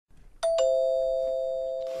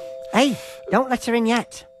Hey, don't let her in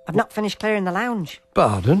yet. I've not finished clearing the lounge.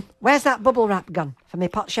 Pardon? Where's that bubble wrap gone for me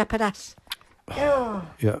pot shepherdess?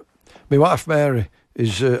 Yeah. My wife Mary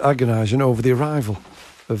is agonising over the arrival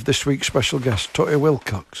of this week's special guest, Toyah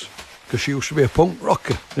Wilcox, because she used to be a punk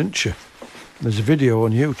rocker, didn't she? There's a video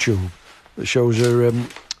on YouTube that shows her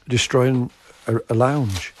destroying a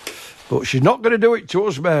lounge. But she's not going to do it to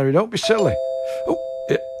us, Mary. Don't be silly. Oh,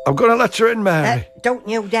 yeah, I'm going to let her in, Mary. Don't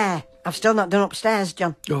you dare. I've still not done upstairs,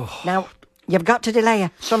 John. Oh. Now, you've got to delay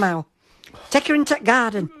her somehow. Take her into the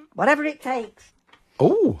garden, whatever it takes.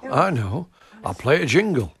 Oh, I know. I'll play a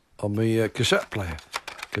jingle on my cassette player,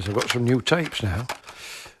 because I've got some new tapes now.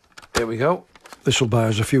 Here we go. This will buy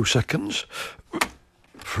us a few seconds.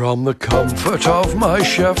 From the comfort of my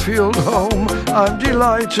Sheffield home, I'm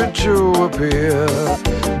delighted to appear.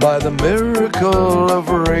 By the miracle of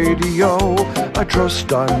radio, I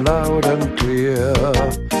trust I'm loud and clear.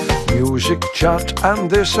 Music, chat, and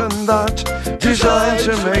this and that, designed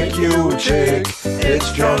to make you tick.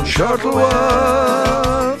 It's John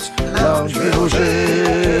Shuttleworth's Lounge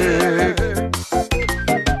Music.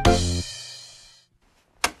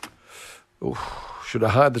 Oh, should I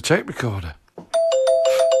hide the tape recorder?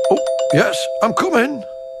 Oh, yes, I'm coming.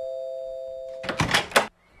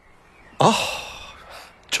 Oh,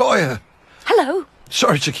 Toyah. Hello.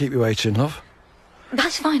 Sorry to keep you waiting, love.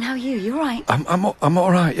 That's fine. How are you? You all right? I'm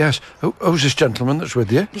all right, yes. Who's this gentleman that's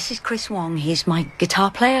with you? This is Chris Wong. He's my guitar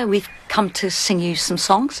player. We've come to sing you some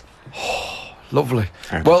songs. Oh, lovely.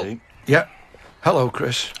 Well, yeah. Hello,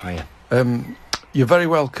 Chris. Hiya. You're very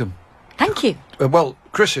welcome. Thank you. Well,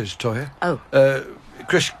 Chris is, Toyah. Oh.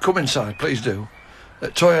 Chris, come inside, please do.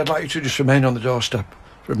 Toyah, I'd like you to just remain on the doorstep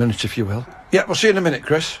for a minute, if you will. Yeah, we'll see you in a minute,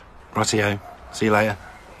 Chris. Righty-o. See you later.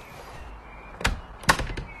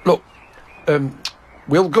 Look,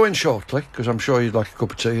 we'll go in shortly, because I'm sure you'd like a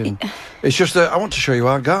cup of tea. And it's just that I want to show you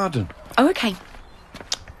our garden. Oh, OK.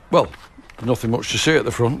 Well, nothing much to see at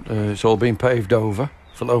the front. It's all been paved over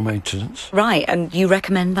for low maintenance. Right, and you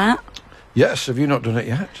recommend that? Yes, have you not done it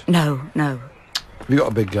yet? No. Have you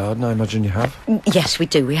got a big garden? I imagine you have. Yes, we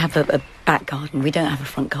do. We have a back garden. We don't have a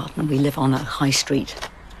front garden. We live on a high street.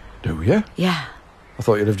 Do you? Yeah. I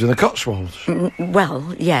thought you lived in the Cotswolds.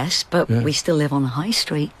 Well, yes, but Yeah. we still live on a high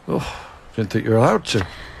street. Oh, didn't think you were allowed to.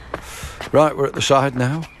 Right, we're at the side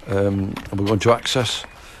now, and we're going to access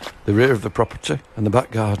the rear of the property and the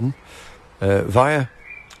back garden via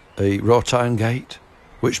a wrought iron gate,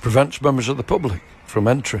 which prevents members of the public from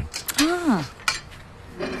entering. Ah.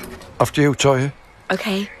 After you, Toyah.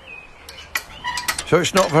 OK. So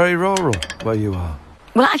it's not very rural where you are?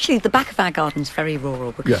 Well, actually, the back of our garden's very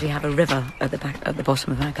rural because Yeah. we have a river at the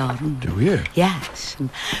bottom of our garden. Do you? Yes. And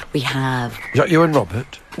we have... Is that you and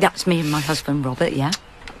Robert? That's me and my husband, Robert, yeah?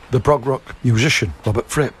 The prog rock musician, Robert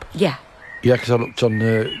Fripp? Yeah. Yeah, because I looked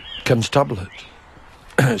on Ken's tablet.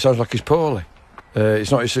 It sounds like he's poorly.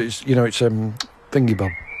 It's not, it's thingy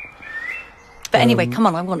bob. But anyway, come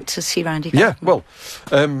on, I want to see around your Yeah, garden. well,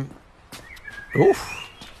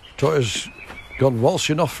 Toyah's gone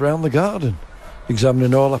waltzing off around the garden,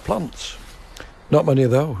 examining all our plants. Not many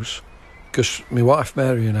of those, because my wife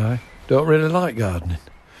Mary and I don't really like gardening.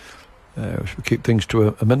 We keep things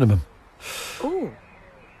to a minimum. Ooh.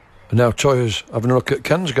 And now Toyah's having a look at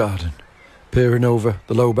Ken's garden, peering over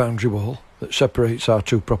the low boundary wall that separates our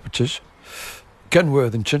two properties. Ken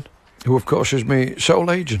Worthington, who of course is my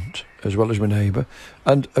sole agent, as well as my neighbour,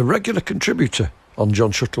 and a regular contributor on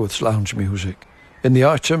John Shuttleworth's Lounge Music, in the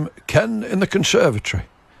item Ken in the Conservatory,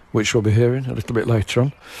 which we'll be hearing a little bit later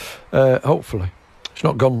on. Hopefully. It's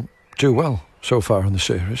not gone too well so far in the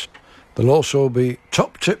series. There'll also be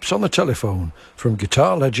top tips on the telephone from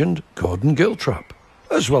guitar legend Gordon Giltrap,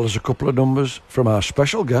 as well as a couple of numbers from our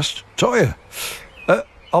special guest, Toyah.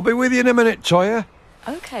 I'll be with you in a minute, Toyah.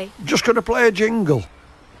 OK. Just going to play a jingle.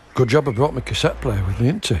 Good job I brought my cassette player with me,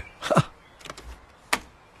 isn't it?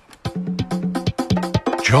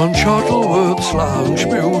 John Shuttleworth's Lounge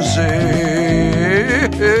Music.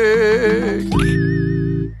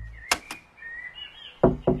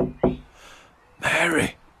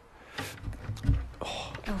 Mary.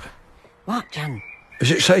 Oh. What, John?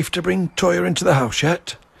 Is it safe to bring Toyah into the house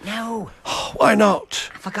yet? No. Oh, why not?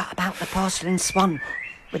 I forgot about the porcelain swan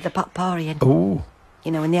with the potpourri in. Oh.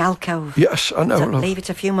 You know, in the alcove. Yes, I know, So love. leave it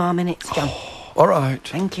a few more minutes, John. All right.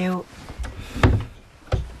 Thank you.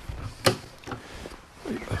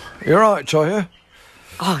 You all right, Toyah?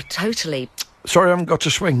 Oh, totally. Sorry I haven't got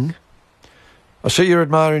a swing. I see you're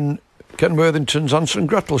admiring Ken Worthington's Hansel and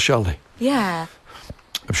Gretel, Shelley. Yeah.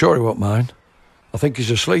 I'm sure he won't mind. I think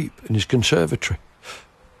he's asleep in his conservatory.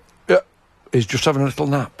 Yeah, he's just having a little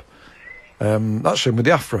nap. That's him with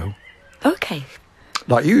the afro. OK.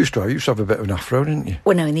 Like you used to have a bit of an afro, didn't you?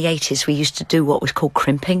 Well, no, in the 80s we used to do what was called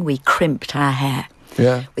crimping. We crimped our hair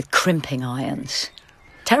with crimping irons.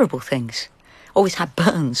 Terrible things. Always had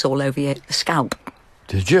burns all over your scalp.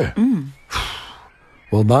 Did you?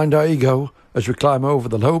 Well, mind how you go as we climb over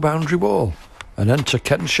the low boundary wall and enter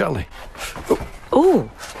Ken Shelley. Oh,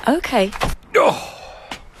 OK. Oh,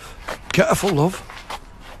 careful, love.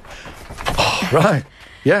 Oh, right,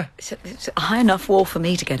 yeah. It's a high enough wall for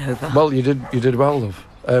me to get over. Well, you did well, love.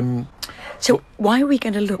 So why are we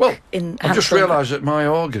going to look in... I just realised that my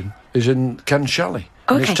organ is in Ken Shelley.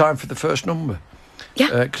 Okay. And it's time for the first number.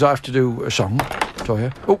 Yeah. Because I have to do a song,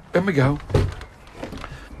 Toyah. Oh, in we go.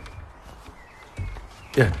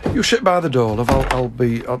 Yeah, you sit by the door, love. I'll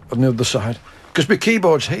be on the other side. Because my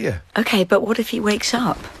keyboard's here. OK, but what if he wakes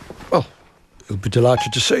up? Well, he'll be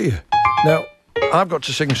delighted to see you. Now, I've got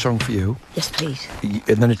to sing a song for you. Yes, please.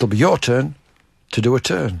 And then it'll be your turn to do a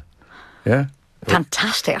turn. Yeah?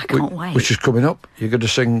 Fantastic, I can't wait. Which is coming up. You're going to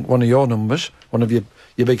sing one of your numbers, one of your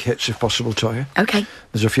big hits, if possible, Toyah. OK.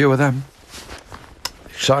 There's a few of them.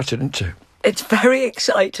 Exciting, isn't it? It's very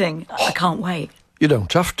exciting. I can't wait. You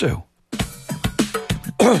don't have to.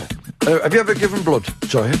 Have you ever given blood,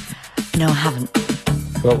 Toyah? No, I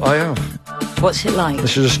haven't. Well, I have. What's it like?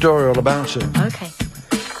 This is a story all about it. OK.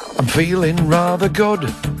 I'm feeling rather good,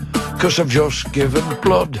 'cause I've just given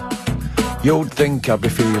blood. You'd think I'd be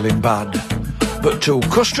feeling bad, but 2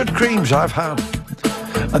 custard creams I've had.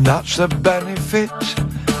 And that's the benefit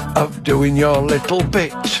of doing your little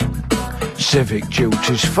bit. Civic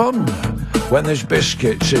duty's fun when there's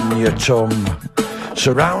biscuits in your tongue.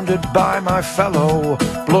 Surrounded by my fellow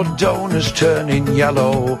blood donors turning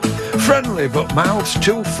yellow. Friendly but mouths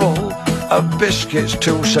too full of biscuits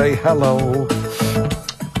to say hello.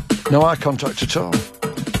 No eye contact at all,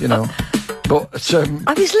 you know. But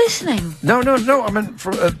I was listening. No. I meant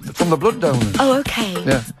from the blood donors. Oh, OK.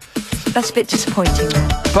 Yeah. That's a bit disappointing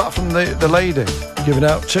then. Apart from the lady giving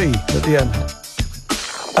out tea at the end.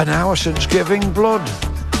 An hour since giving blood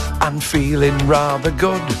and feeling rather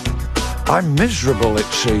good. I'm miserable, it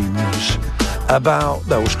seems, about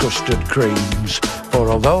those custard creams. For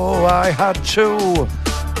although I had 2,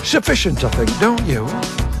 sufficient I think, don't you?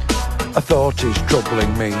 A thought is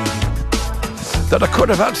troubling me, that I could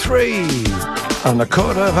have had 3, and I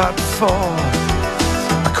could have had 4.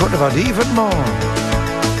 I could have had even more.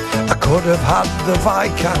 I could have had the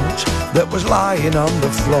Viscount that was lying on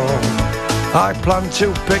the floor. I planned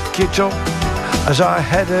to pick it up as I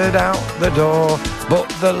headed out the door, but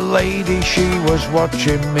the lady, she was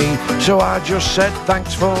watching me. So I just said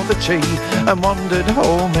thanks for the tea and wandered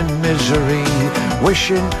home in misery,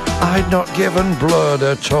 wishing I'd not given blood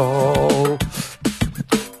at all.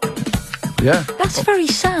 Yeah. That's very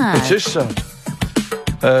sad. It is sad.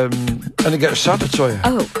 And it gets sadder, Toyah.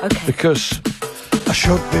 Oh, OK. Because I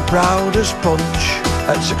should be proud as punch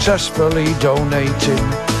at successfully donating,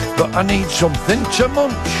 but I need something to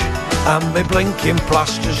munch, and me blinking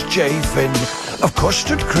plasters chafing. Of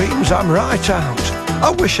custard creams I'm right out. I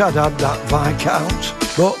wish I'd had that Viscount,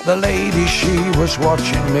 but the lady, she was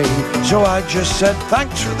watching me. So I just said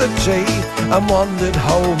thanks for the tea and wandered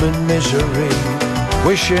home in misery,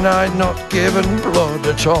 wishing I'd not given blood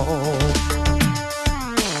at all.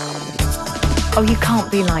 Oh, you can't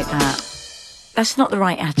be like that. That's not the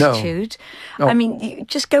right attitude. No. I mean, you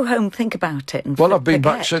just go home, think about it, and Well, I've been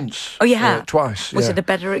forget. back since. Oh, you have? Twice. Was yeah. it a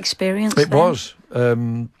better experience? It then? was.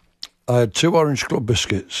 I had 2 Orange Club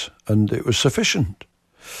biscuits, and it was sufficient.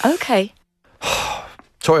 OK.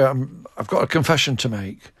 Toyah, I've got a confession to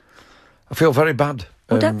make. I feel very bad.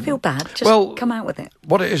 Well, don't feel bad. Just come out with it.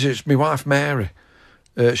 What it is, it's my wife Mary.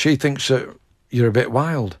 She thinks that you're a bit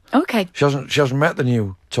wild. OK. She hasn't met the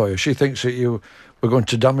new Toyah. She thinks that you were going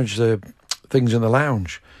to damage the things in the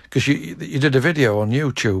lounge, because you did a video on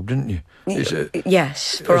YouTube, didn't you?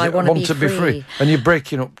 Yes, for I Want to Be Free. And you're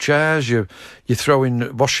breaking up chairs, you're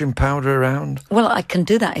throwing washing powder around. Well, I can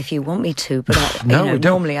do that if you want me to, but No, we don't.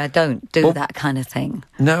 normally I don't do that kind of thing.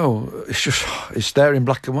 No, it's there in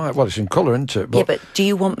black and white. Well, it's in colour, isn't it? Yeah, but do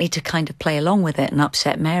you want me to kind of play along with it and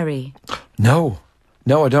upset Mary? No,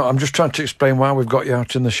 I don't. I'm just trying to explain why we've got you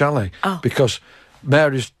out in the chalet. Oh. Because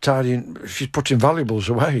Mary's tidying, she's putting valuables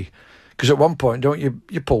away. Because at one point, don't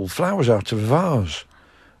you pull flowers out of a vase?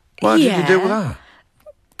 Why did you do that?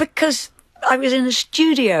 Because I was in a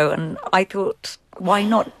studio and I thought, why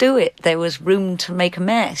not do it? There was room to make a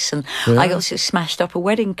mess. And I also smashed up a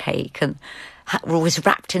wedding cake and was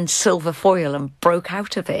wrapped in silver foil and broke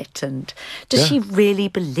out of it. And does she really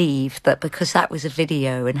believe that because that was a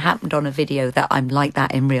video and happened on a video that I'm like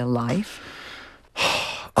that in real life?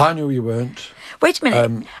 I knew you weren't. Wait a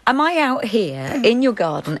minute. Am I out here in your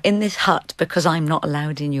garden, in this hut, because I'm not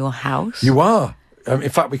allowed in your house? You are. In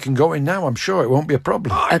fact, we can go in now. I'm sure it won't be a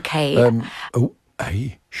problem. Okay. Oh,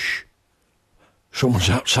 hey, shh. Someone's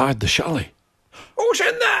outside the chalet. Who's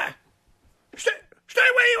in there? Stay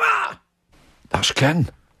where you are. That's Ken.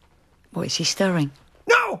 What, is he stirring?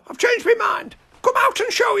 No, I've changed my mind. Come out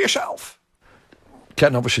and show yourself.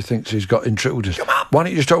 Ken obviously thinks he's got intruders. Come on. Why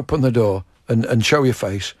don't you just open the door and show your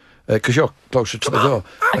face? Because you're closer to the door.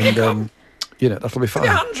 Okay. And, that'll be fine.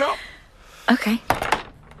 Your hands up. Okay.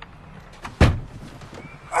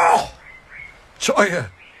 Oh! Toyah,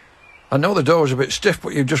 I know the door's a bit stiff,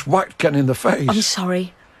 but you've just whacked Ken in the face. I'm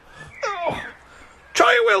sorry. Oh,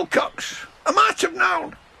 Toyah Wilcox, I might have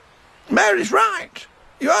known. Mary's right.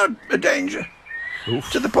 You are a danger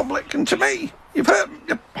to the public and to me. You've hurt me.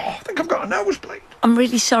 Oh, I think I've got a nosebleed. I'm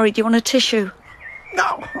really sorry. Do you want a tissue?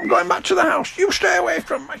 No, I'm going back to the house. You stay away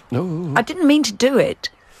from me. No. I didn't mean to do it.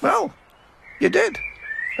 Well, you did.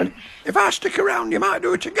 And if I stick around, you might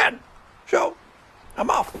do it again. So, I'm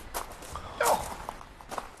off. Oh.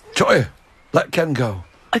 Toyah, let Ken go.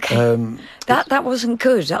 Okay. That wasn't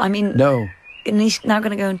good. I mean... No. And he's now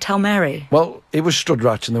going to go and tell Mary. Well, he was stood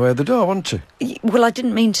right in the way of the door, wasn't he? Well, I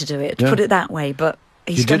didn't mean to do it, put it that way, but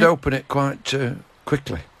he's You did open it quite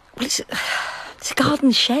quickly. Well, it's a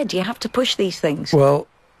garden shed. You have to push these things. Well,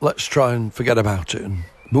 let's try and forget about it and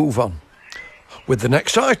move on with the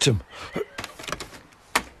next item.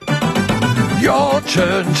 Your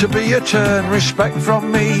turn to be a turn, respect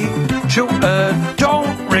from me to earn.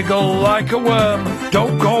 Don't wriggle like a worm,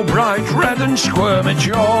 don't go bright red and squirm. It's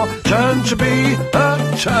your turn to be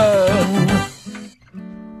a turn.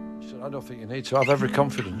 So I don't think you need to have every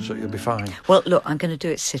confidence that you'll be fine. Well, look, I'm going to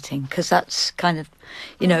do it sitting, because that's kind of,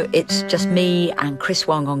 it's just me and Chris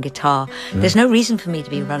Wong on guitar. Yeah. There's no reason for me to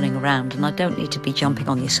be running around, and I don't need to be jumping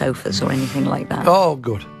on your sofas or anything like that. Oh,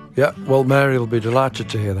 good. Yeah, well, Mary will be delighted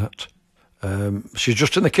to hear that. She's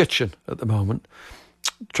just in the kitchen at the moment,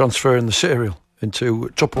 transferring the cereal into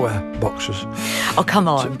Tupperware boxes. Oh, come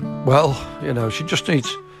on. She just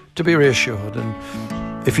needs to be reassured. And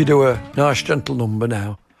if you do a nice, gentle number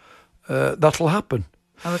now, that'll happen.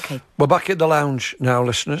 Oh, okay. We're back in the lounge now,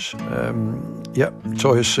 listeners.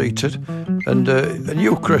 Toyah's seated. And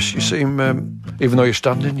you, Chris, you seem, even though you're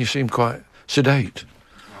standing, you seem quite sedate.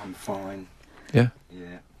 I'm fine. Yeah?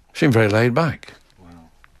 Yeah. Seem very laid back.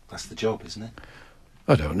 That's the job, isn't it?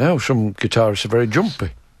 I don't know. Some guitarists are very jumpy.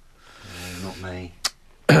 Not me.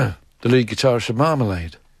 The lead guitarist of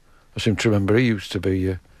Marmalade. I seem to remember he used to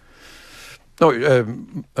be...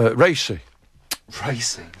 Racy.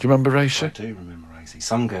 Racy? Do you remember Racy? I do remember Racy.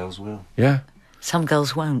 Some girls will. Yeah. Some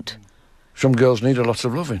girls won't. Some girls need a lot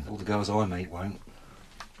of loving. All the girls I meet won't.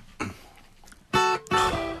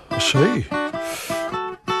 I see.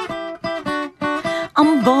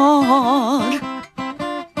 I'm bored.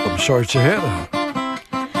 I'm sorry to hear that.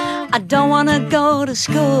 I don't want to go to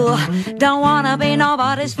school, don't want to be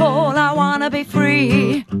nobody's fool. I want to be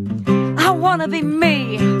free, I want to be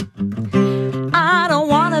me. I don't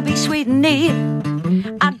want to be sweet and neat,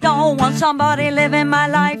 I don't want somebody living my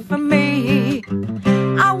life for me.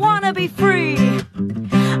 I want to be free,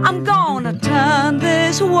 I'm gonna turn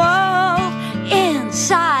this world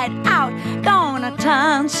inside out. Gonna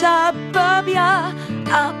turn suburbia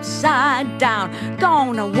upside down.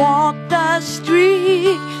 Gonna walk the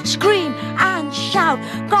street, scream and shout.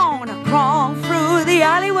 Gonna crawl through the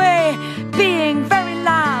alleyway, being very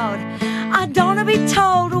loud. I don't wanna be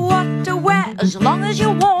told what to wear, as long as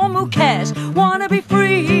you're warm, who cares? Wanna be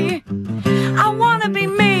free, I wanna be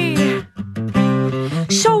me.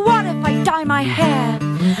 So what if I dye my hair?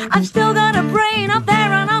 I've still got a brain up there,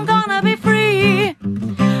 and I'm gonna be free.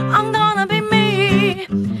 I'm gonna be me.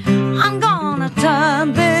 I'm gonna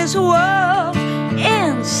turn this world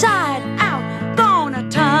inside out. Gonna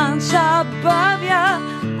turn suburbia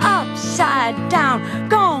upside down.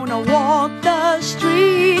 Gonna walk the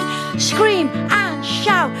street, scream and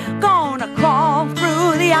shout. Gonna crawl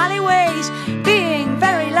through the alleyways, being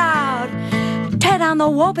very loud. Tear down the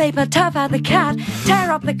wallpaper, turf out the cat, tear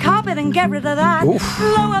up the carpet and get rid of that. Oof.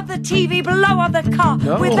 Blow up the TV, blow up the car.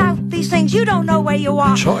 No. Without these things, you don't know where you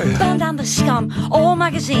are. Toyah. Burn down the scum, all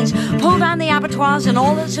magazines, pull down the abattoirs and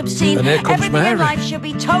all that's obscene. And here comes Everything Mary. in life should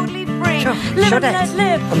be totally free. Sure. Live Shut and it. let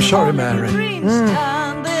live. I'm sorry, All Mary. little dreams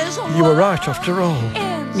turn this You were right world after all.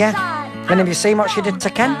 Yeah. And have you seen what she did to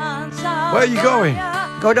Ken? Where are you going?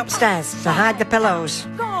 Going upstairs to hide the pillows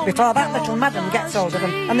before that little madam gets hold of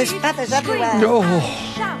them. And there's feathers everywhere. No,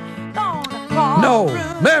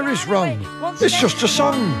 Mary's wrong. It's just a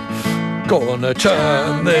song. Gonna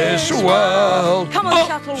turn this world Come on,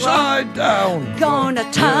 Shuttleworth. upside down. Gonna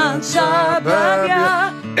turn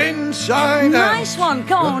suburbia inside nice one.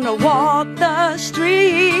 Gonna walk the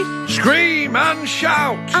street. Scream and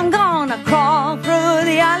shout. I'm gonna crawl through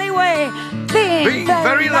the alleyway, being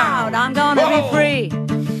very loud. I'm gonna be free.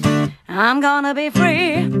 I'm gonna be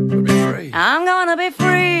free. I'm gonna be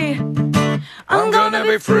free. I'm gonna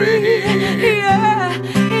be free. Yeah,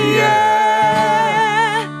 yeah.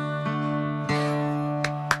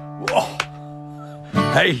 Whoa.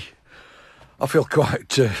 Hey, I feel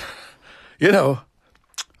quite, I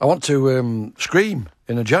want to scream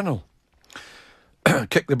in a channel,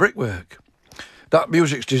 kick the brickwork. That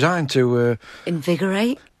music's designed to...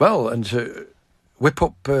 invigorate? Well, and to whip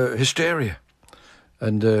up hysteria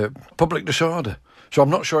and public disorder. So I'm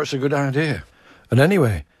not sure it's a good idea. And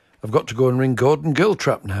anyway, I've got to go and ring Gordon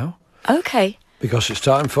Giltrap now. Okay. Because it's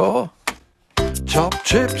time for... Top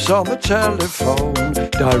tips on the telephone,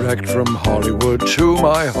 direct from Hollywood to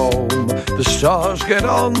my home. The stars get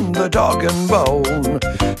on the dog and bone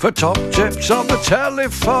for top tips on the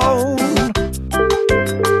telephone.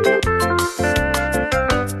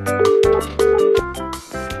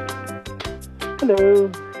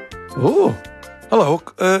 Hello. Oh, hello.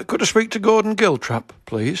 Could I speak to Gordon Giltrap,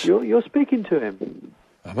 please? You're speaking to him.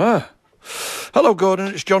 Am I? Hello, Gordon.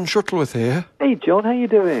 It's John Shuttleworth here. Hey, John. How you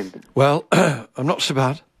doing? Well, I'm not so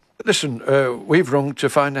bad. Listen, we've rung to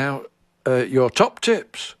find out your top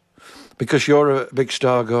tips because you're a big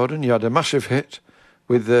star, Gordon. You had a massive hit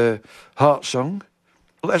with Heart Song.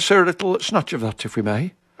 Let's hear a little snatch of that, if we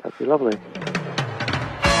may. That'd be lovely.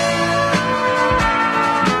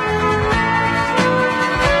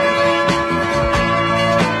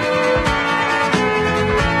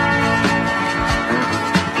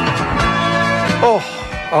 Oh,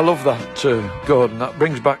 I love that, Gordon. That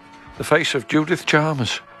brings back the face of Judith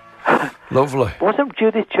Chalmers. Lovely. Wasn't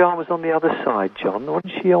Judith Chalmers on the other side, John?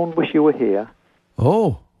 Wasn't she on Wish You Were Here?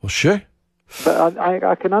 Oh, was she? But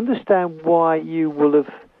I can understand why you will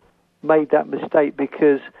have made that mistake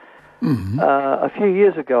because a few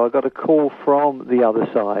years ago I got a call from the other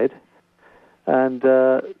side and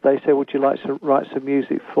they said, would you like to write some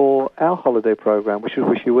music for our holiday programme, which was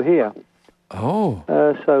Wish You Were Here? Oh.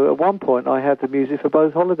 So at one point I had the music for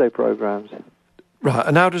both holiday programmes. Right,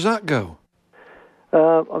 and how does that go?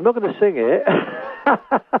 I'm not going to sing it.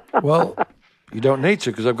 Well, you don't need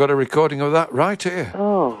to because I've got a recording of that right here.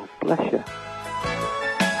 Oh, bless you.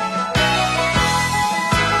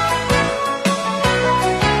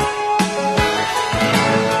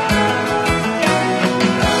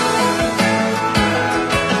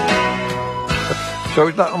 So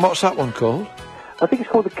is that, and what's that one called? I think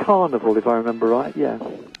it's called the Carnival, if I remember right, yeah.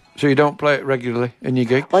 So you don't play it regularly in your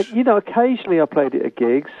gigs? Occasionally I played it at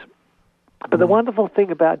gigs. But the wonderful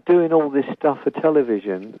thing about doing all this stuff for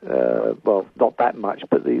television, well, not that much,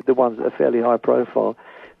 but the ones that are fairly high profile,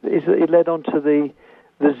 is that it led on to the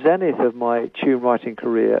zenith of my tune writing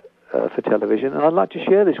career for television. And I'd like to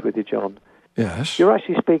share this with you, John. Yes. You're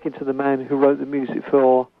actually speaking to the man who wrote the music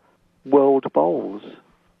for World Bowls.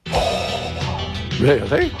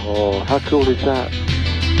 Really? Oh, how cool is that?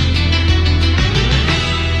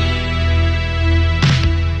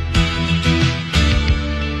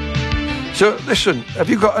 So, listen, have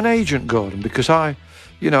you got an agent, Gordon? Because I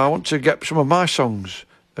want to get some of my songs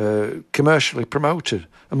commercially promoted.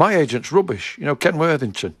 And my agent's rubbish, Ken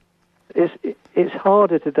Worthington. It's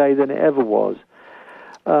harder today than it ever was.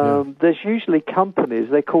 There's usually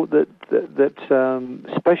companies they call that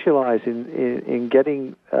specialise in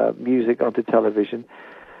getting music onto television,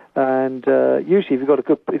 and usually if you've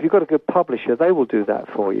got a good publisher, they will do that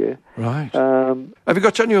for you. Right. Have you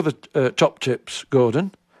got any other top tips,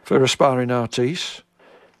 Gordon, for aspiring artists?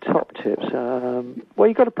 Top tips. Well,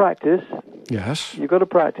 you've got to practice. Yes. You've got to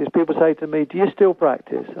practice. People say to me, "Do you still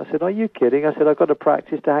practice?" I said, "Are you kidding?" I said, "I've got to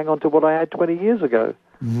practice to hang on to what I had 20 years ago."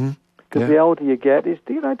 Mm-hmm. Because the older you get, it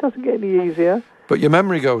doesn't get any easier. But your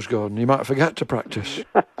memory goes, Gordon. You might forget to practice.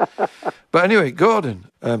 But anyway, Gordon,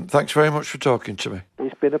 thanks very much for talking to me.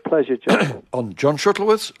 It's been a pleasure, John. On John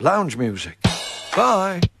Shuttleworth's Lounge Music.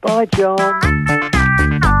 Bye. Bye, John.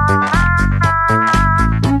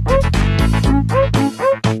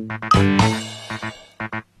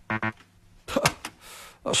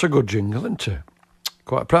 That's a good jingle, isn't it?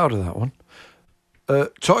 Quite proud of that one.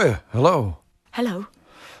 Toyah, hello. Hello.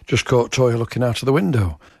 Just caught Toyah looking out of the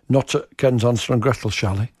window. Not at Ken's Hansel and Gretel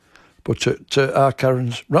chalet, but at our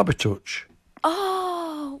Karen's rabbit hutch.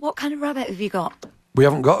 Oh, what kind of rabbit have you got? We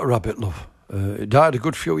haven't got a rabbit, love. It died a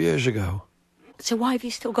good few years ago. So why have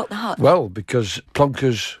you still got the hut? Well, because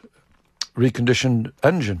Plonker's reconditioned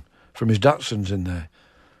engine from his Datsun's in there.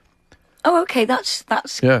 Oh, okay, that's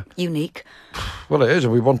unique. Well, it is,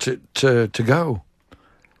 and we want it to go.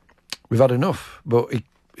 We've had enough, but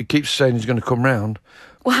he keeps saying he's going to come round.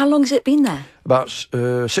 Well, how long has it been there? About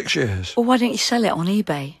 6 years. Well, why don't you sell it on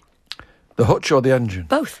eBay? The hutch or the engine?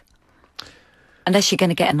 Both. Unless you're going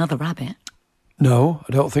to get another rabbit. No,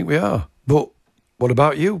 I don't think we are. But what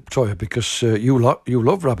about you, Toyah? Because you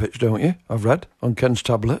love rabbits, don't you? I've read on Ken's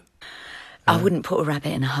tablet. I wouldn't put a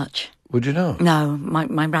rabbit in a hutch. Would you not? No,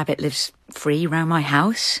 my rabbit lives free round my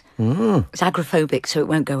house. It's agoraphobic, so it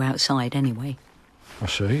won't go outside anyway. I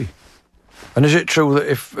see. And is it true that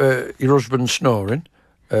if your husband's snoring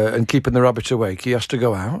and keeping the rabbit awake, he has to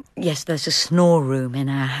go out? Yes, there's a snore room in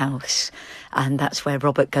our house, and that's where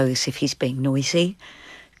Robert goes if he's being noisy,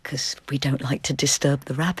 because we don't like to disturb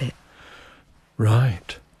the rabbit.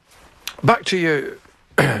 Right. Back to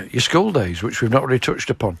your school days, which we've not really touched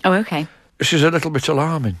upon. Oh, okay. This is a little bit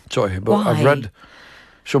alarming, Toyah, but Why? I've read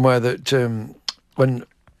somewhere that when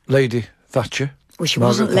Lady Thatcher... Well, she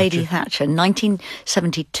Margaret wasn't Lady Thatcher. In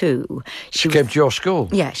 1972... She came to your school?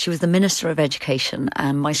 Yeah, she was the Minister of Education,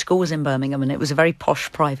 and my school was in Birmingham, and it was a very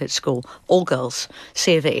posh private school, all girls,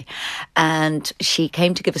 C of E. And she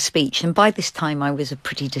came to give a speech, and by this time I was a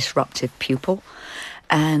pretty disruptive pupil.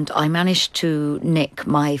 And I managed to nick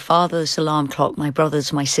my father's alarm clock, my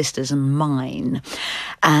brother's, my sister's and mine.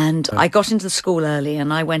 And I got into the school early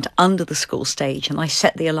and I went under the school stage and I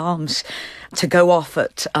set the alarms to go off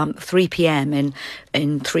at 3 p.m. in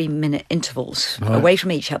 3-minute intervals away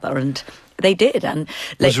from each other. And they did. And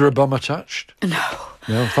was there a bomb attached? No.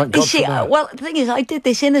 No, thank God for that. Well, the thing is, I did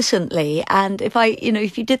this innocently, and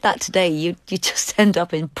if you did that today, you just end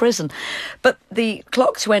up in prison. But the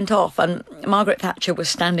clocks went off, and Margaret Thatcher was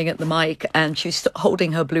standing at the mic, and she was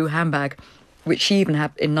holding her blue handbag, which she even had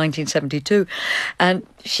in 1972, and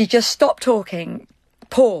she just stopped talking,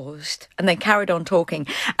 paused, and then carried on talking,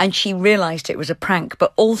 and she realised it was a prank,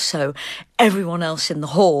 but also everyone else in the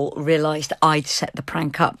hall realised I'd set the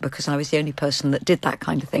prank up because I was the only person that did that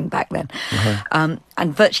kind of thing back then. And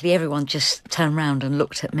virtually everyone just turned round and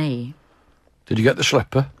looked at me. Did you get the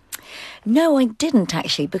slipper? No, I didn't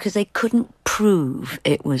actually, because they couldn't prove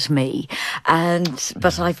it was me.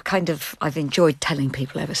 But I've enjoyed telling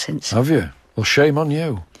people ever since. Have you? Well, shame on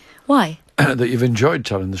you. Why? That you've enjoyed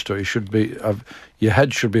telling the story. Your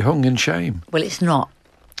head should be hung in shame. Well, it's not.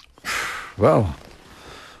 Well,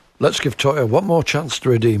 let's give Toyah one more chance to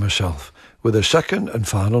redeem herself with her second and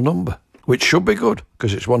final number, which should be good,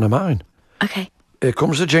 because it's one of mine. Okay. Here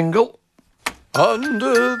comes the jingle.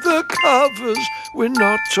 Under the covers, we're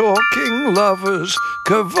not talking lovers,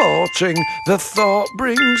 cavorting, the thought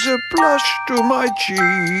brings a blush to my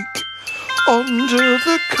cheek. Under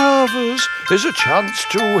the covers is a chance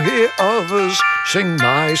to hear others sing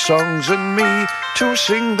my songs and me to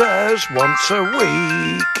sing theirs once a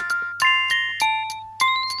week.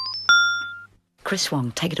 Chris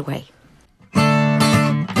Wong, take it away.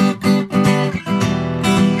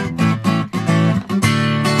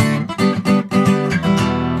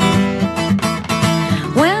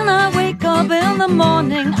 When I wake up in the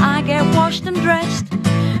morning, I get washed and dressed.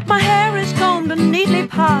 My hair is combed and neatly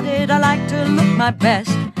parted, I like to look my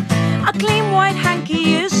best. A clean white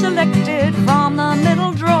hanky is selected from the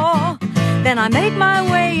middle drawer. Then I make my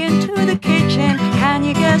way into the kitchen, can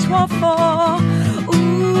you guess what for?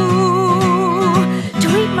 Ooh, to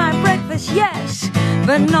eat my breakfast, yes,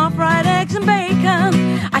 but not fried eggs and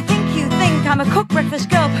bacon. I think you think I'm a cooked breakfast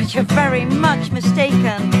girl, but you're very much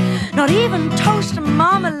mistaken. Not even toast and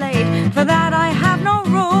marmalade, for that I have no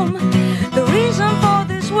room. The reason for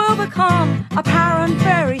this will become apparent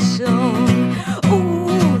very soon. Ooh,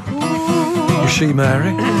 You see,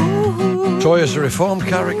 Mary, Toyah's a reformed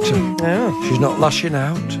character. Oh. She's not lashing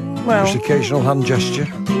out. Well. Just occasional hand gesture.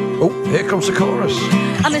 Oh, here comes the chorus.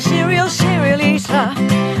 I'm a cereal eater,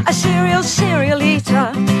 a cereal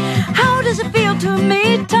eater. How does it feel to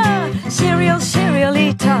meet her? Cereal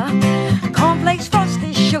eater. Cornflakes,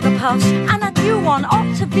 Frosties, sugar puffs, and a new one,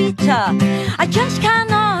 Optavita. I just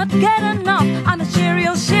cannot get enough. I'm a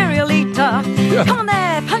cereal eater. Yeah. Come on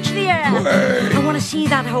there, punch the air. Way. I want to see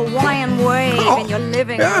that Hawaiian wave in your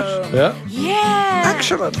living room. Yeah. Yeah.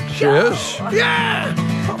 Excellent. She is. Yeah.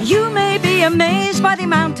 You may be amazed by the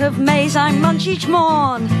amount of maize I munch each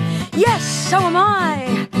morn. Yes, so am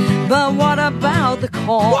I. But what about the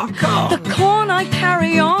corn? What corn? The corn I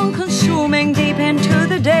carry on consuming deep into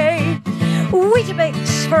the day.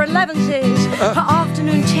 Weetabix for 11s for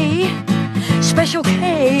afternoon tea. Special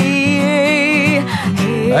K.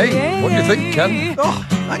 Hey, what do you think, Ken? Oh,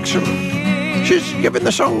 excellent. She's giving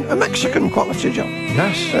the song a Mexican quality, John.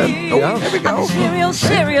 Yes. Here we go.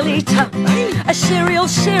 Cereal eater, a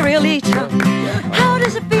cereal eater. How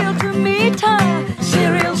does it feel to meet her?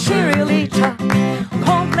 Cereal eater.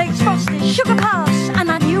 Cornflakes, frosted, sugar puffs, and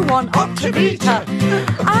that new one ought to beat her.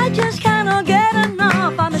 I just cannot get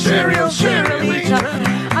enough. I'm a cereal eater.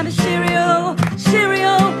 I'm a cereal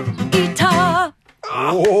eater.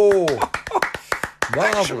 Oh,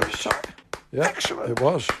 marvellous. Excellent. Yeah, Excellent. it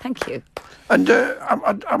was. Thank you. And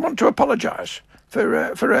I want to apologise for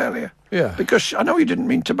earlier. Yeah. Because I know you didn't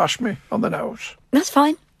mean to bash me on the nose. That's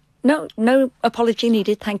fine. No apology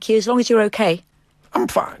needed, thank you, as long as you're okay. I'm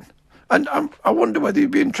fine. And I wonder whether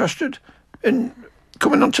you'd be interested in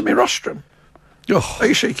coming onto my rostrum. Oh, Are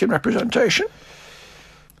you seeking representation?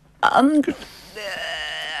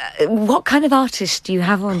 What kind of artists do you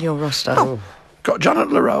have on your roster? Got Janet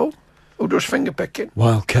Laroe, who does finger picking.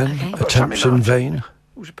 while Ken Okay. attempts in vain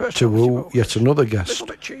Who's a to personality woo vote. yet another A guest little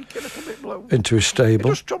bit cheeky, a little bit blue. into his stable,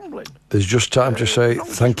 Just tumbling. there's just time to say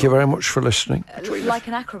thank you very much for listening. Like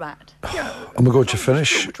an acrobat. Yeah. And we're going to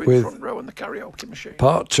finish Between the with front row and the karaoke machine.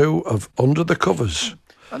 part 2 of Under the Covers.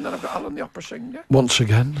 And then I've got Alan the opera singer. Once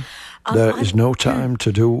again, there is no time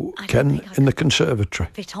to do I don't Ken think I in the can conservatory,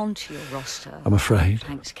 Fit onto your roster. I'm afraid.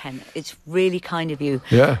 Thanks, Ken. It's really kind of you.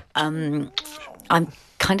 Yeah, I'm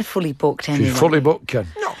kind of fully booked anyway. she's fully booked, Ken.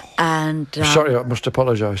 And Sorry, I must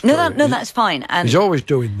apologise. no, to you. that's fine. And He's always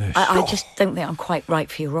doing this. I just don't think I'm quite right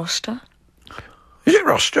for your roster. Is it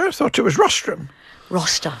roster? I thought it was rostrum.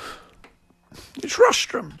 Roster. It's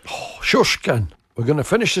rostrum. Shush, Ken. We're going to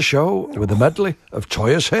finish the show with a medley of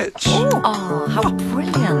Toyah's hits. Oh, how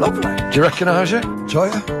brilliant! Lovely. Do you recognise it,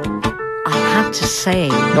 Toyah? I have to say,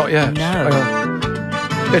 Not yet. No. Hang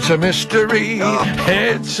on. It's a mystery.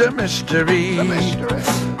 It's a mystery. The mystery.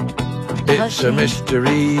 It's a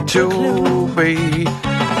mystery to be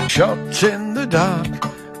shot in the dark.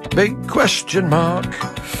 Big question mark.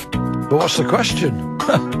 But what's the question?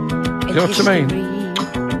 You know what I mean?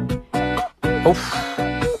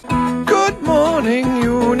 Oh. Good morning,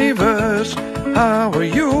 universe. How are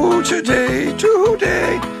you today?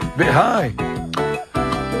 Bit high.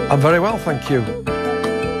 I'm very well, thank you.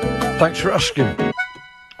 Thanks for asking.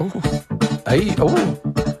 Oh. Hey, oh.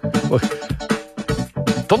 Well,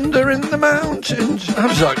 thunder in the mountains. How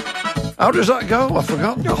does that go? I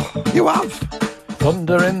forgot. Oh, you have.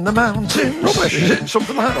 Thunder in the mountains. Rubbish. Is it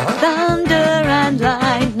something like that? Thunder and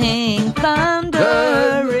lightning,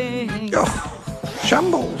 thundering. Oh,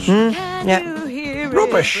 shambles. Can yeah. you hear it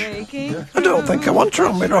Rubbish. breaking? I don't think I want her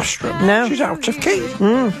on my rostrum. No. She's out of key.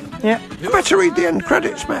 Yeah. I better read the end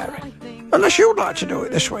credits, Mary. Unless you'd like to do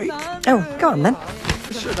it this week. Oh, go on then.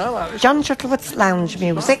 John Shuttleworth's lounge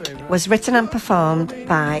music was written and performed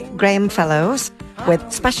by Graham Fellows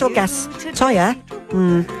with special guests Toyah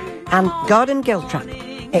and Gordon Giltrap.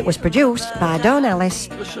 It was produced by Dawn Ellis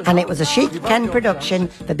and it was a Chic Ken production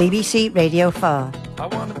for BBC Radio 4.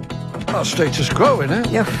 That's status quo,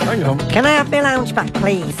 innit? Yeah. Hang on. Can I have my lounge back,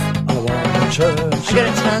 please? I want to turn I'm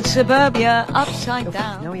gonna turn suburbia upside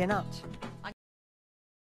down. No, you're not.